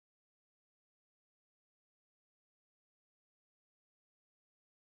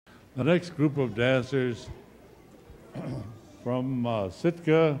The next group of dancers from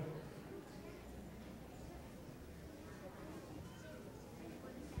Sitka.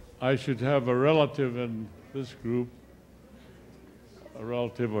 I should have a relative in this group, a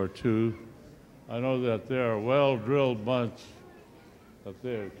relative or two. I know that they're a well-drilled bunch, that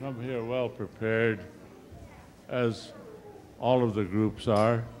they come here well prepared, as all of the groups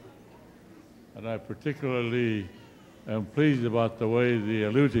are. And I particularly am pleased about the way the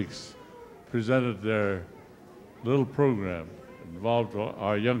Alutics presented their little program, involved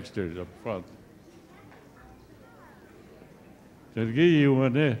our youngsters up front.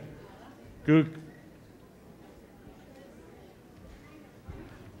 Cook.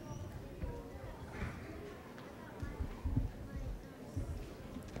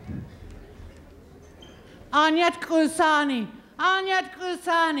 Anyat Grusani,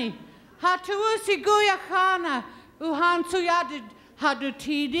 Hatuusi Guyachana, Uhansu Yadid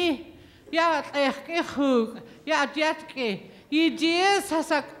Hadutidi, Yat Echkehug, Yat Yatke, Yidias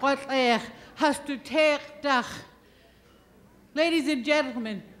Hasak Potech, has to take Dach. Ladies and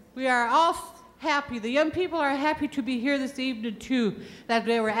gentlemen, we are all happy. The young people are happy to be here this evening too, that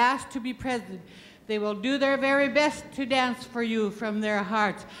they were asked to be present. They will do their very best to dance for you from their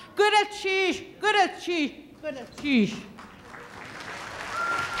hearts. Good at sheesh, good at sheesh, good at sheesh.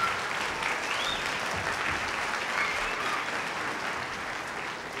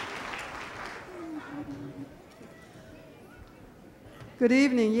 Good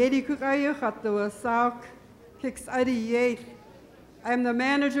evening. Yedi Kukayukhatu Sauk Kix Adi Yate. I'm the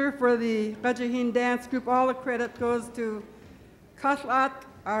manager for the Rajahin dance group. All the credit goes to Katlat,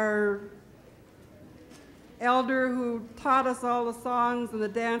 our elder who taught us all the songs and the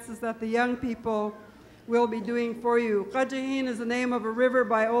dances that the young people will be doing for you. Rajahin is the name of a river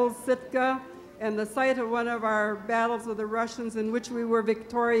by Old Sitka and the site of one of our battles with the Russians in which we were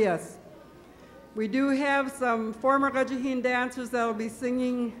victorious. We do have some former Rajahin dancers that will be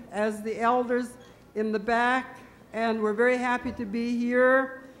singing as the elders in the back, and we're very happy to be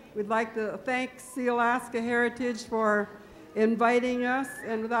here. We'd like to thank Sealaska Heritage for inviting us,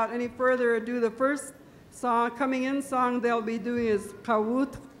 and without any further ado, the first song, coming in song they'll be doing is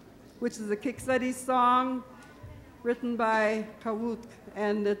Kawut, which is a Kiksadi song written by Kawut,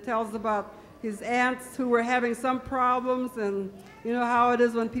 and it tells about his aunts who were having some problems, and you know how it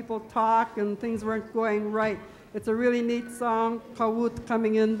is when people talk and things weren't going right. It's a really neat song, Kawut,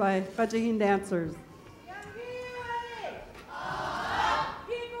 coming in by Rajahin dancers.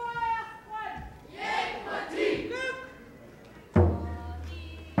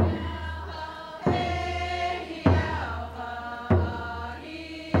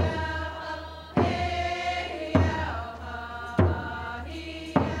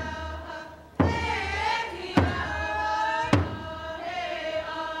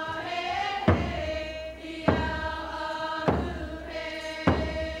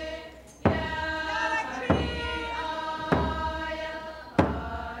 Yeah.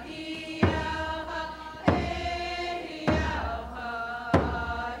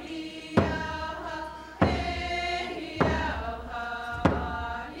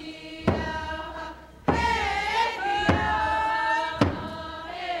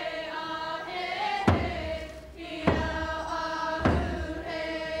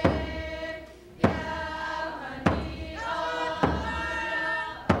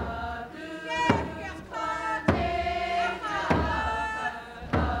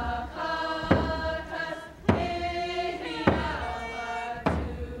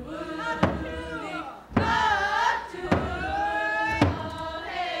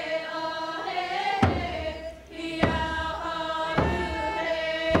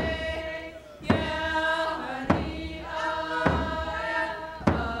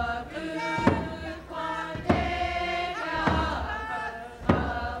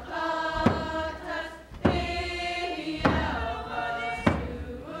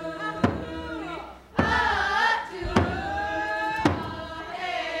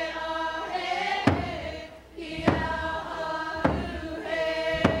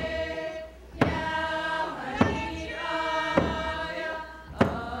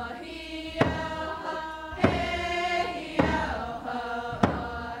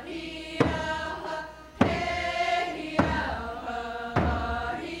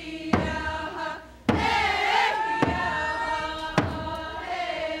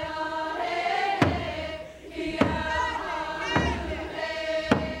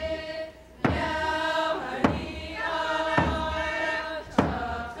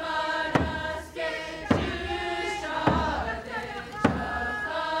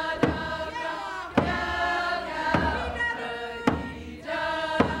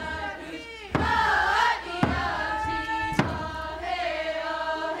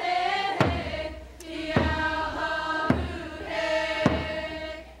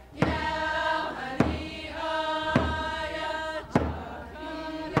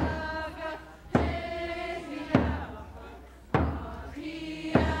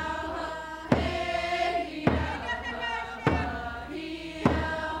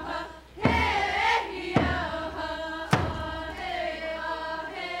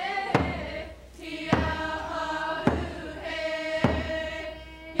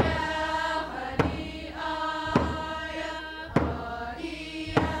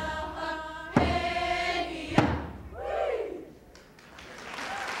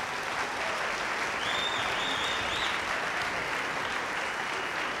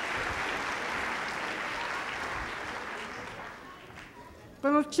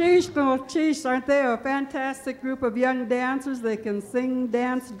 Aren't they a fantastic group of young dancers? They can sing,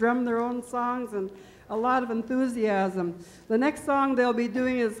 dance, drum their own songs, and a lot of enthusiasm. The next song they'll be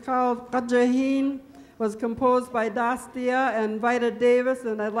doing is called Qajahin, was composed by Dastia and Vida Davis,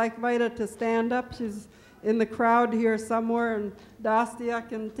 and I'd like Vida to stand up. She's in the crowd here somewhere, and Dastia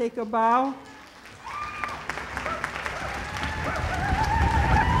can take a bow.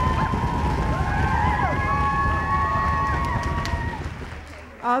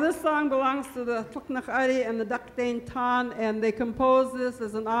 This song belongs to the Tuknaq Ari and the Daktain Tan, and they composed this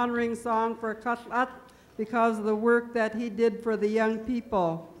as an honoring song for Katlat because of the work that he did for the young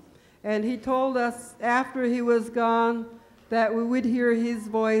people. And he told us after he was gone that we would hear his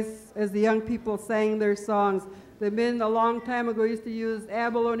voice as the young people sang their songs. The men a long time ago used to use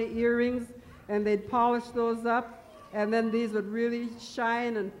abalone earrings, and they'd polish those up, and then these would really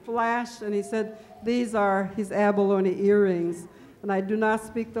shine and flash, and he said, these are his abalone earrings. And I do not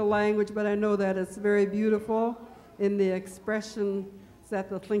speak the language, but I know that it's very beautiful in the expressions that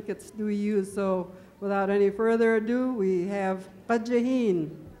the Tlinkits do use. So without any further ado, we have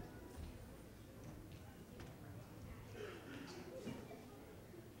Qajahin.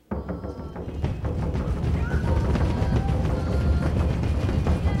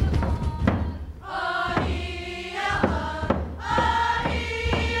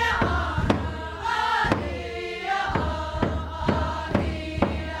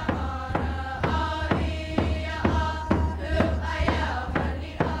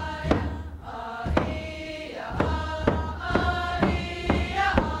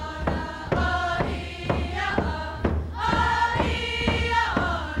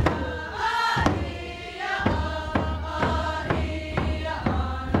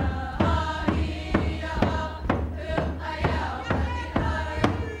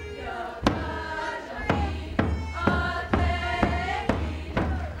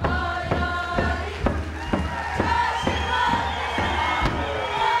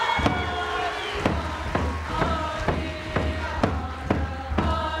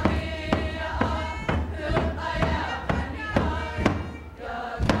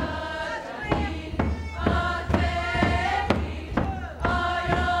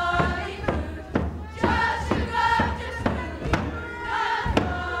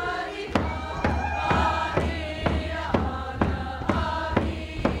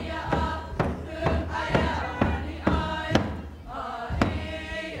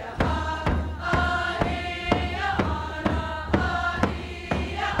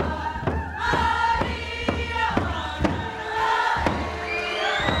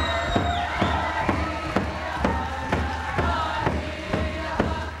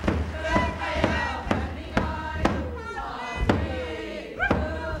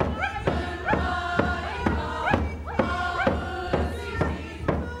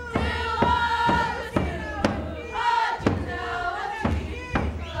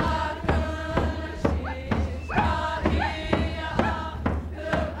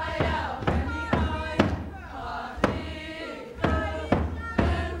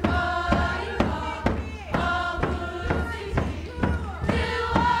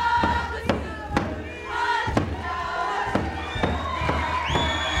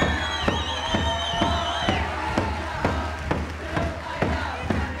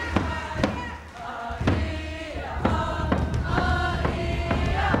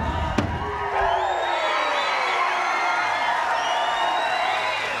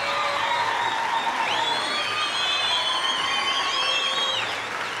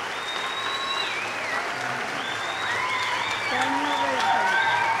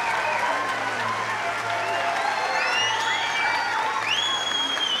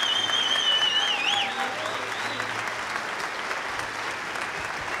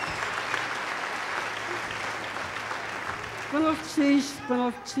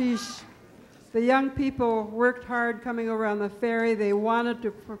 The young people worked hard coming over on the ferry. They wanted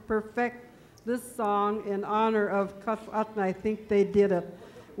to perfect this song in honor of Katlat, and I think they did it.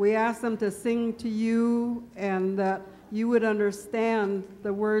 We asked them to sing to you and that you would understand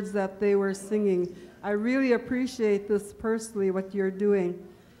the words that they were singing. I really appreciate this personally, what you're doing.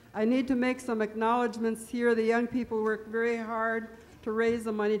 I need to make some acknowledgments here. The young people worked very hard to raise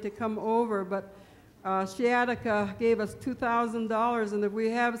the money to come over, but Sealaska gave us $2,000, and if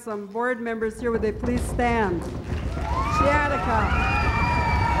we have some board members here, would they please stand? Sealaska.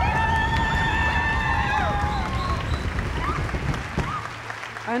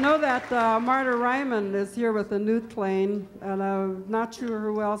 I know that Marta Ryman is here with the Newt Plane, and I'm not sure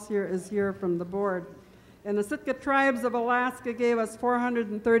who else here is here from the board. And the Sitka Tribes of Alaska gave us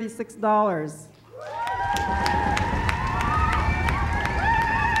 $436.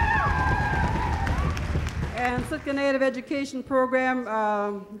 And Sitka Native Education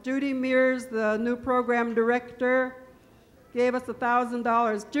Program, Judy Mears, the new program director, gave us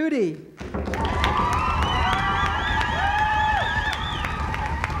 $1,000. Judy.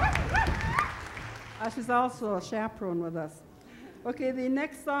 She's also a chaperone with us. Okay, the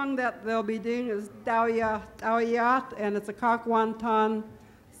next song that they'll be doing is Dawyat, and it's a Kakwantan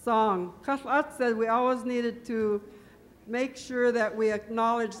song. Kaslat said we always needed to make sure that we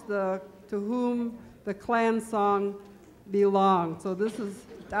acknowledge to whom the clan song belongs. So this is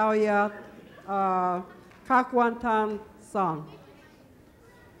Dawyat, Kakwantan song.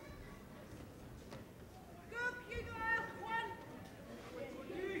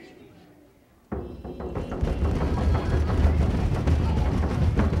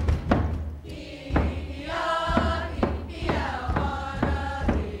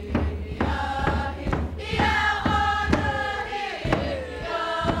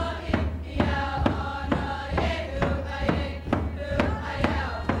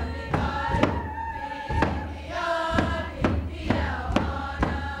 Yeah.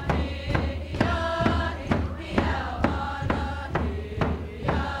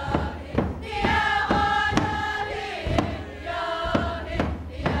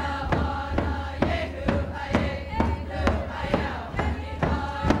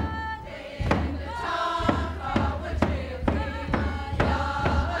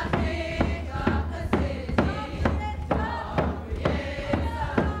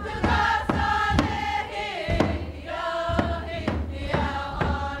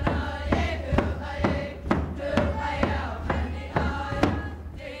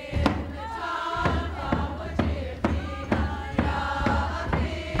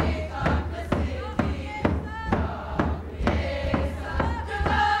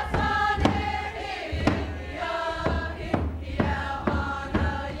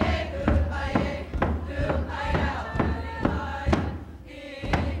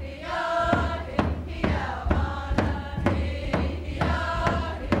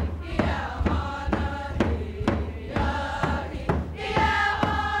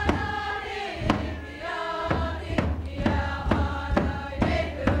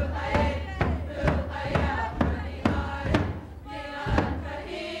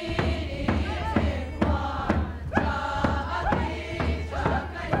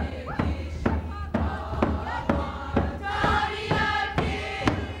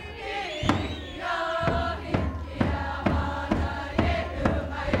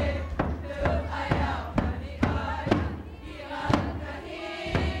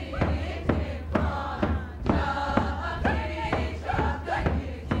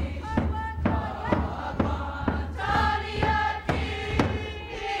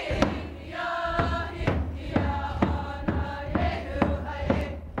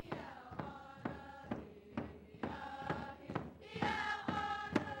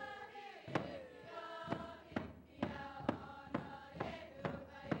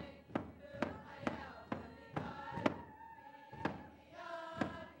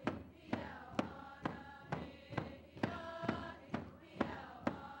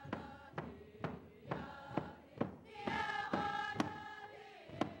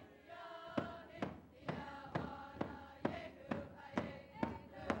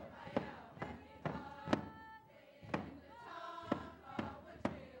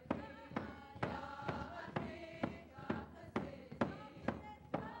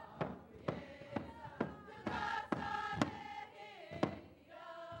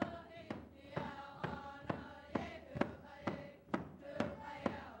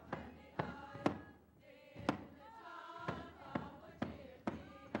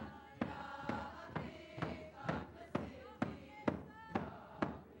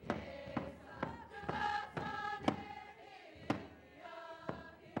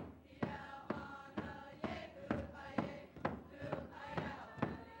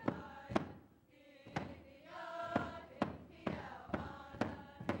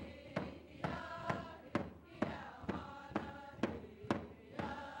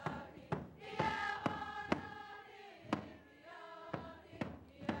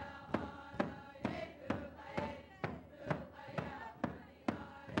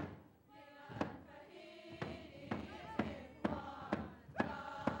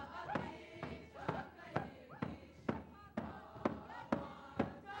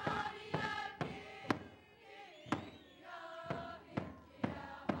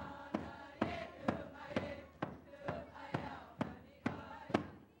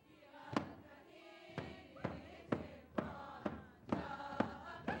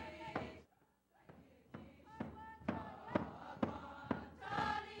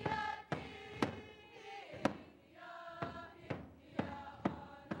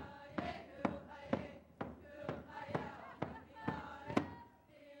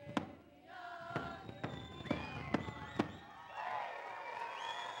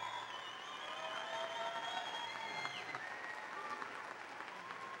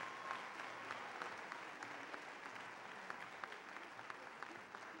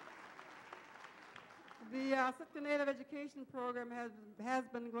 The Sitka Native Education Program has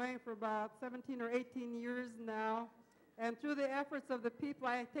been going for about 17 or 18 years now. And through the efforts of the people,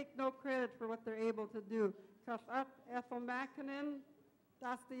 I take no credit for what they're able to do. Kasat Ethel Makinen,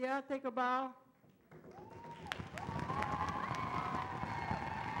 Dastia, take a bow.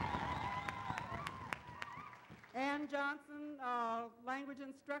 Ann Johnson, language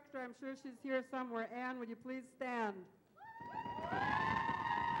instructor, I'm sure she's here somewhere. Ann, would you please stand?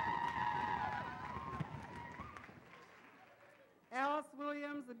 Alice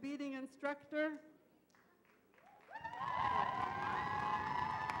Williams, the beading instructor.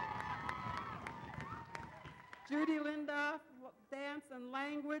 Judy Lindoff, dance and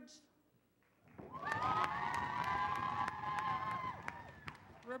language.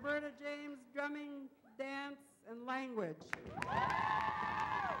 Roberta James, drumming, dance, and language.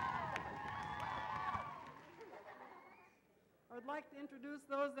 I would like to introduce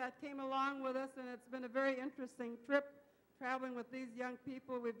those that came along with us, and it's been a very interesting trip traveling with these young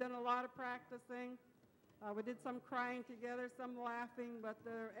people. We've done a lot of practicing. We did some crying together, some laughing, but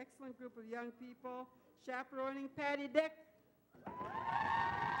they're an excellent group of young people. Chaperoning Patty Dick.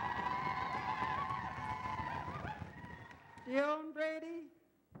 Dion Brady.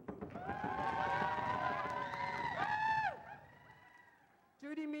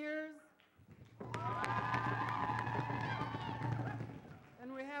 Judy Mears.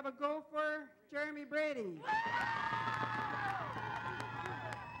 And we have a gopher, Jeremy Brady.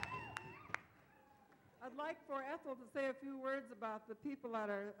 I'd like for Ethel to say a few words about the people that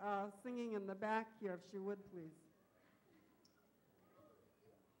are singing in the back here, if she would, please.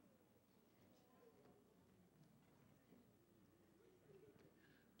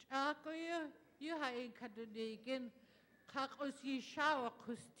 Chakoya, you have kadunikin, kakosi shawa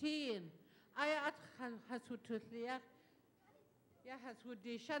kustin. I at hasutlia. Ya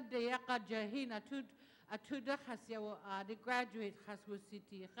hasudishan de yakajahina atuda hasyawa the graduate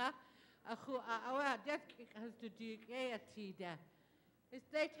haswusitiha.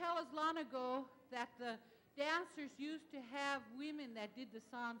 They tell us long ago that the dancers used to have women that did the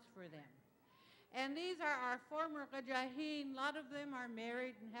songs for them. And these are our former Gajahin. A lot of them are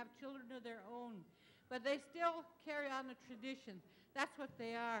married and have children of their own. But they still carry on the tradition. That's what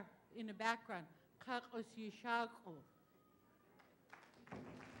they are in the background.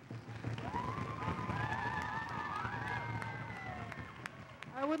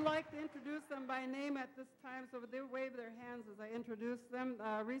 I would like to introduce them by name at this time, so they wave their hands as I introduce them.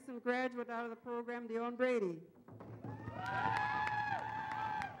 Recent graduate out of the program, Dion Brady.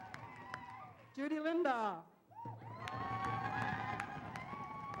 Judy Linda.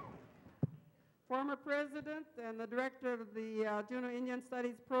 Former president and the director of the Juneau Indian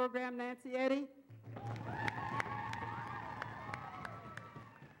Studies program, Nancy Eddy.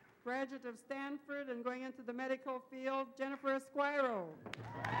 Graduate of Stanford and going into the medical field, Jennifer Esquiro.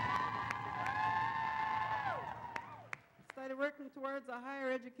 Started working towards a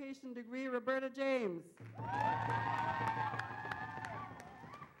higher education degree, Roberta James.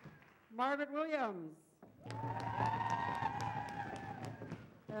 Margaret Williams.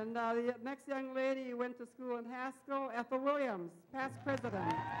 And the next young lady who went to school in Haskell, Ethel Williams, past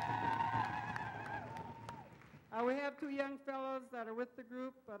president. We have two young fellows that are with the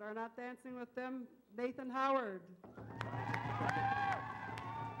group but are not dancing with them. Nathan Howard.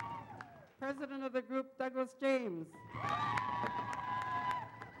 President of the group, Douglas James.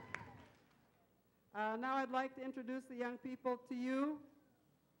 Now I'd like to introduce the young people to you.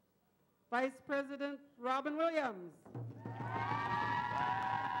 Vice President Robin Williams.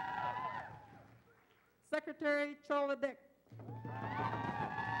 Secretary Chola Dick.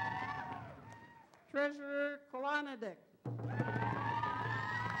 Treasurer Kalana Dick.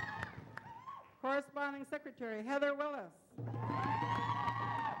 Corresponding Secretary Heather Willis.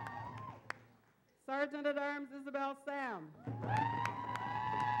 Sergeant at Arms Isabel Sam.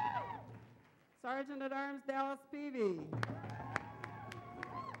 Sergeant at Arms Dallas Peavy.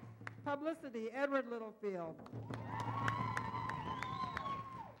 Publicity Edward Littlefield.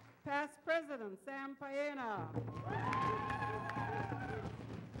 Past President Sam Paena.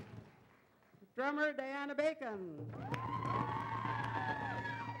 Drummer Diana Bacon.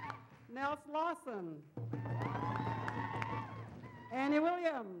 Nels Lawson. Annie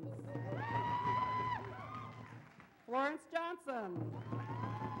Williams. Florence Johnson.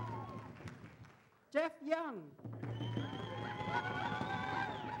 Jeff Young.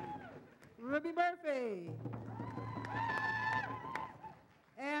 Ruby Murphy.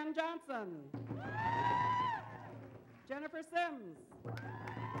 Ann Johnson. Jennifer Sims.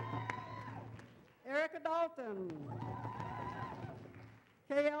 Erica Dalton.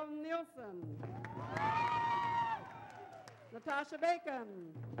 K.L. Nielsen, Natasha Bacon,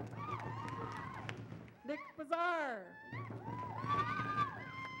 Nick Bazar,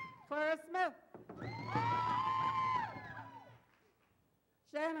 Clara Smith,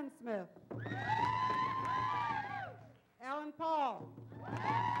 Shannon Smith, Alan Paul.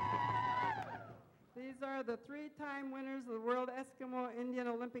 These are the 3-time winners of the World Eskimo Indian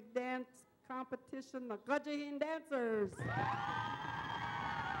Olympic Dance Competition, the Gudgehin Dancers.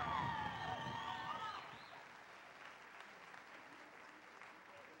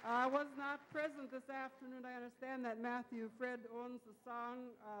 I was not present this afternoon. I understand that Matthew Fred owns the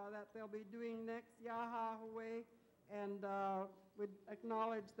song that they'll be doing next, Yaha Hawaii, and would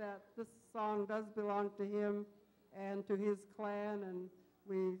acknowledge that this song does belong to him and to his clan, and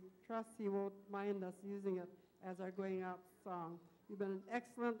we trust he won't mind us using it as our going out song. You've been an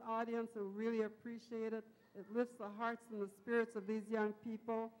excellent audience, and we really appreciate it. It lifts the hearts and the spirits of these young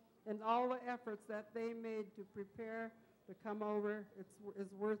people, and all the efforts that they made to prepare to come over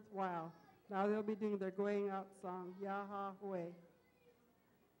is worthwhile. Now they'll be doing their going out song, Yaha Hawaii.